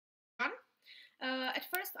At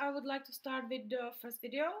first, I would like to start with the first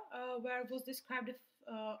video where was described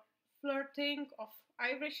the flirting of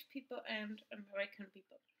Irish people and American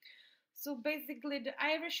people. So basically, the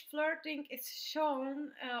Irish flirting is shown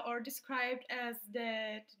or described as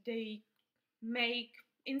that they make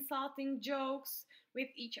insulting jokes with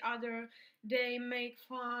each other, they make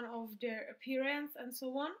fun of their appearance, and so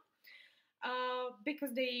on,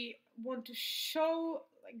 because they want to show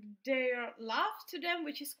like their love to them,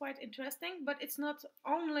 which is quite interesting. But it's not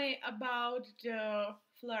only about the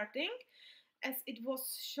flirting, as it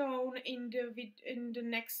was shown in the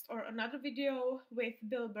next or another video with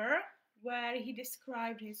Bill Burr, where he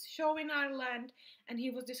described his show in Ireland, and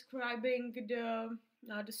he was describing the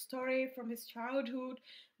story from his childhood,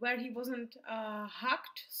 where he wasn't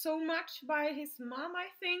hugged so much by his mom, I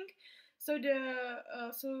think. So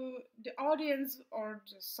the audience, or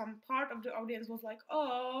some part of the audience, was like,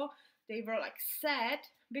 oh, they were like sad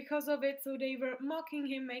because of it. So they were mocking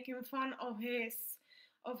him, making fun of his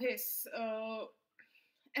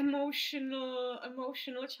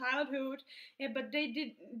emotional childhood. Yeah, but they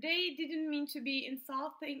didn't mean to be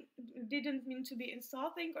insulting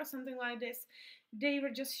or something like this. They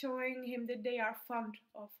were just showing him that they are fond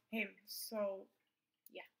of him. So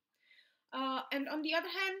yeah. And on the other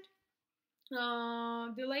hand,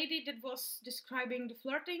 the lady that was describing the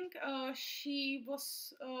flirting, she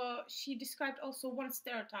described also one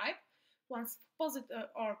stereotype, one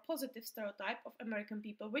positive stereotype of American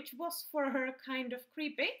people, which was for her kind of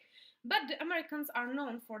creepy. But the Americans are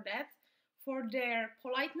known for that, for their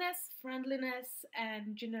politeness, friendliness,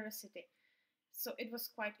 and generosity. So it was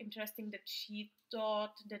quite interesting that she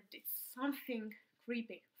thought that it's something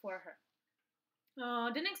creepy for her.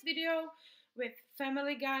 The next video with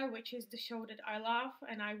Family Guy, which is the show that I love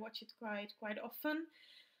and I watch it quite often,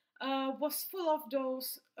 was full of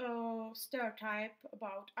those stereotypes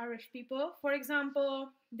about Irish people. For example,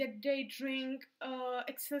 that they drink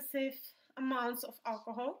excessive amounts of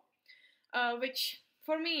alcohol, which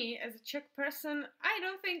for me as a Czech person, I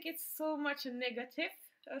don't think it's so much a negative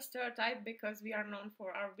stereotype, because we are known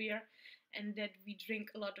for our beer and that we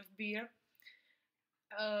drink a lot of beer.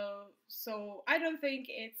 So I don't think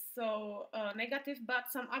it's so negative,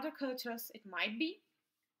 but some other cultures it might be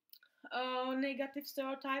a negative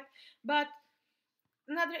stereotype. But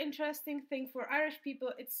another interesting thing for Irish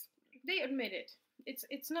people, it's they admit it.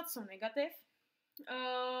 It's not so negative,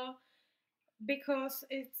 uh, because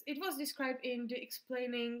it was described in the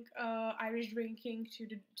explaining Irish drinking to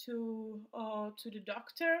the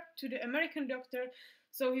doctor, to the American doctor.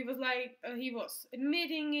 So he was like he was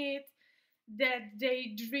admitting it, that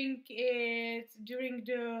they drink it during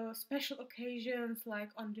the special occasions like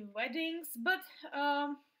on the weddings, but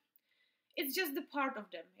it's just the part of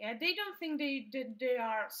them. Yeah, they don't think they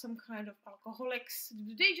are some kind of alcoholics.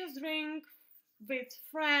 They just drink with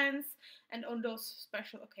friends and on those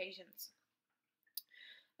special occasions.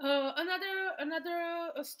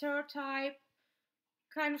 Another stereotype,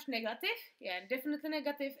 kind of negative, yeah, definitely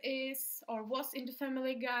negative, is or was in the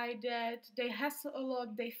Family Guy that they hassle a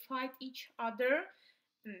lot, they fight each other.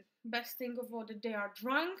 Best thing of all, that they are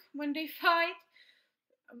drunk when they fight.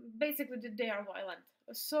 Basically, that they are violent.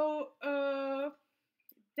 So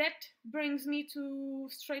that brings me to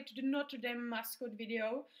straight to the Notre Dame mascot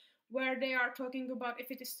video, where they are talking about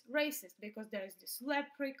if it is racist, because there is this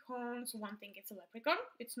leprechaun. So one thing, it's a leprechaun,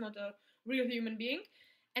 it's not a real human being,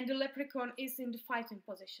 and the leprechaun is in the fighting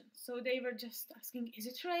position. So they were just asking, is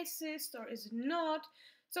it racist or is it not?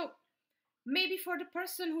 So maybe for the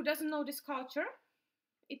person who doesn't know this culture,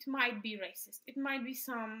 it might be racist. It might be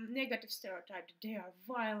some negative stereotype that they are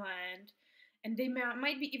violent, and they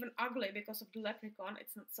might be even ugly because of the leprechaun.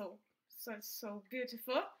 It's not so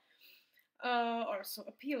beautiful or so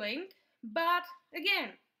appealing. But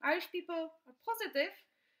again, Irish people are positive.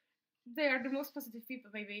 They are the most positive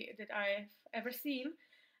people maybe that I've ever seen.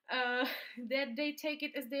 That they take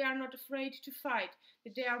it as they are not afraid to fight,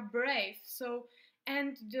 that they are brave. So,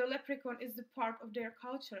 and the leprechaun is the part of their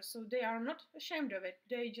culture, so they are not ashamed of it.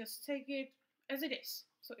 They just take it as it is.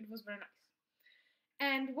 So it was very nice.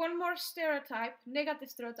 And one more stereotype, negative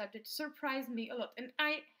stereotype, that surprised me a lot, and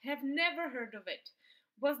I have never heard of it,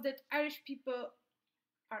 was that Irish people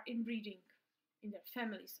are inbreeding in their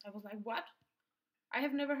families. I was like, what? I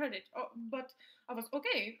have never heard it. Oh, but I was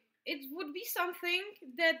okay. It would be something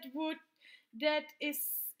that is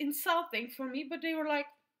insulting for me, but they were like,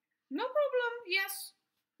 no problem. Yes,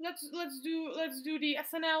 let's do the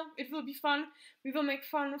SNL. It will be fun. We will make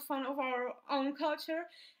fun of our own culture.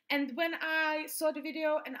 And when I saw the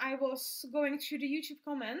video and I was going through the YouTube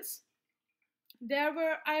comments, there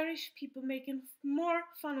were Irish people making more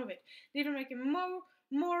fun of it. They were making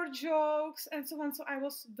more jokes and so on. So I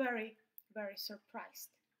was very, very surprised.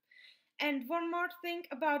 And one more thing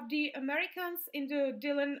about the Americans in the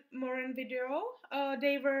Dylan Moran video,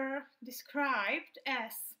 they were described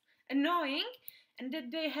as annoying and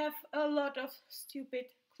that they have a lot of stupid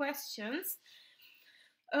questions.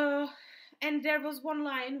 Uh, and there was one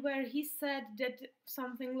line where he said that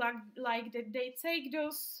something like that they take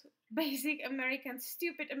those basic Americans,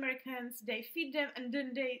 stupid Americans, they feed them and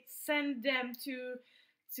then they send them to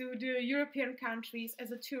the European countries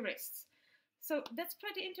as a tourists. So that's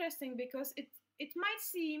pretty interesting because it might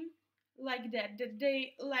seem like that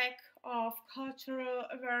they lack of cultural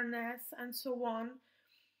awareness and so on.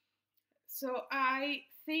 So I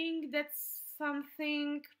think that's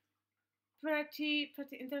something pretty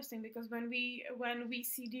interesting because when we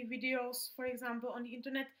see the videos, for example, on the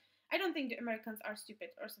internet, I don't think the Americans are stupid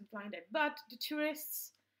or something like that, but the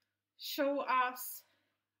tourists show us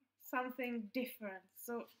something different.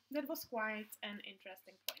 So that was quite an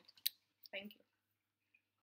interesting point. Thank you.